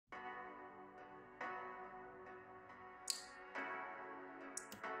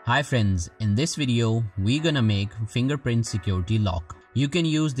Hi friends, in this video, we're gonna make fingerprint security lock. You can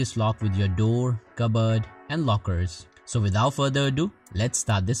use this lock with your door, cupboard, and lockers. So without further ado, let's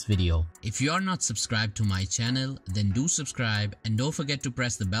start this video. If you are not subscribed to my channel, then do subscribe and don't forget to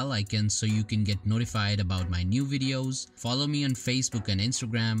press the bell icon so you can get notified about my new videos. Follow me on Facebook and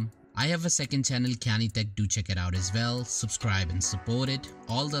Instagram. I have a second channel, Kiyani Tech, do check it out as well. Subscribe and support it.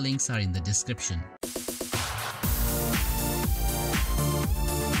 All the links are in the description.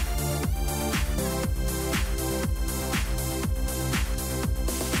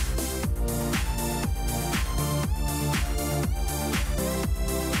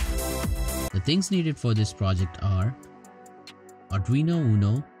 The things needed for this project are Arduino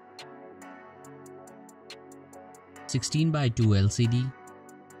Uno, 16x2 LCD,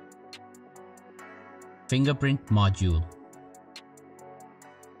 fingerprint module,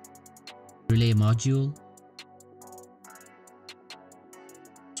 relay module,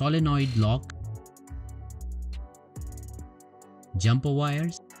 solenoid lock, jumper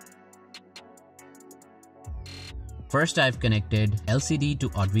wires. First, I've connected LCD to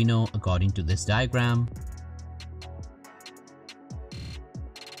Arduino according to this diagram.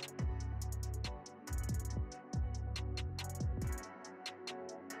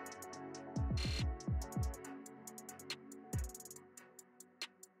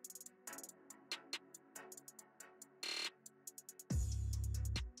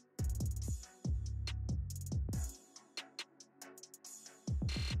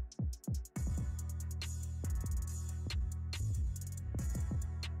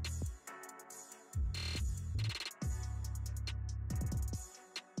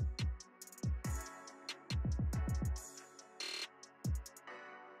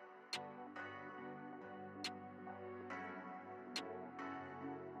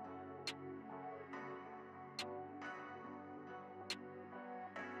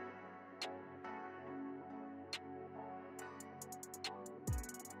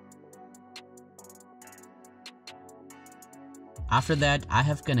 After that, I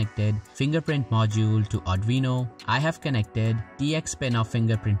have connected fingerprint module to Arduino. I have connected TX pin of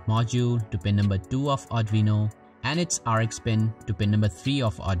fingerprint module to pin number 2 of Arduino and its RX pin to pin number 3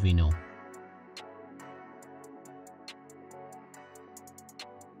 of Arduino.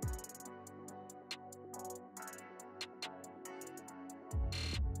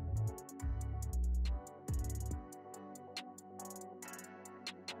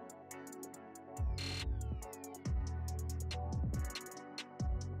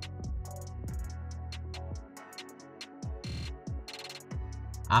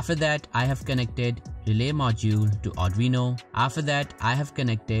 After that, I have connected relay module to Arduino. After that, I have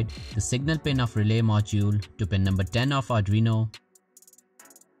connected the signal pin of relay module to pin number 10 of Arduino.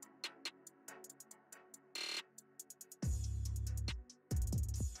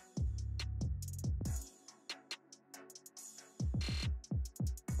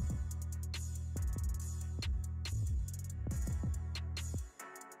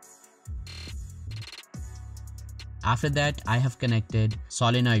 After that, I have connected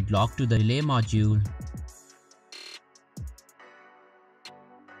solenoid lock to the relay module.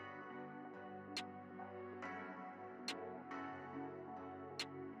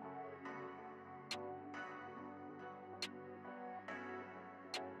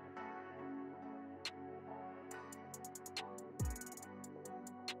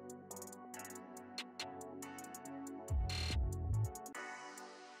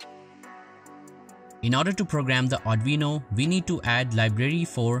 In order to program the Arduino, we need to add library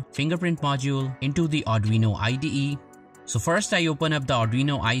for fingerprint module into the Arduino IDE. So first I open up the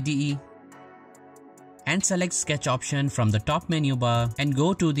Arduino IDE and select sketch option from the top menu bar and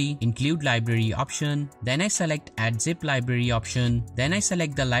go to the include library option. Then I select add zip library option. Then I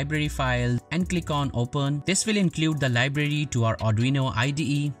select the library file and click on open. This will include the library to our Arduino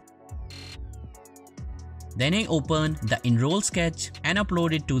IDE. Then I open the enroll sketch and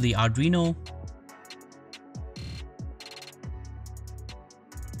upload it to the Arduino.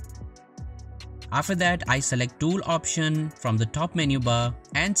 After that, I select tool option from the top menu bar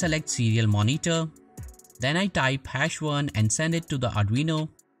and select serial monitor. Then I type #1 and send it to the Arduino.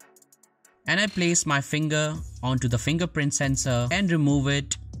 And I place my finger onto the fingerprint sensor and remove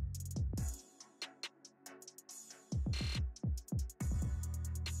it.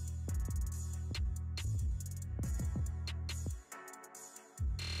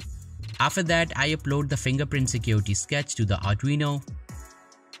 After that, I upload the fingerprint security sketch to the Arduino.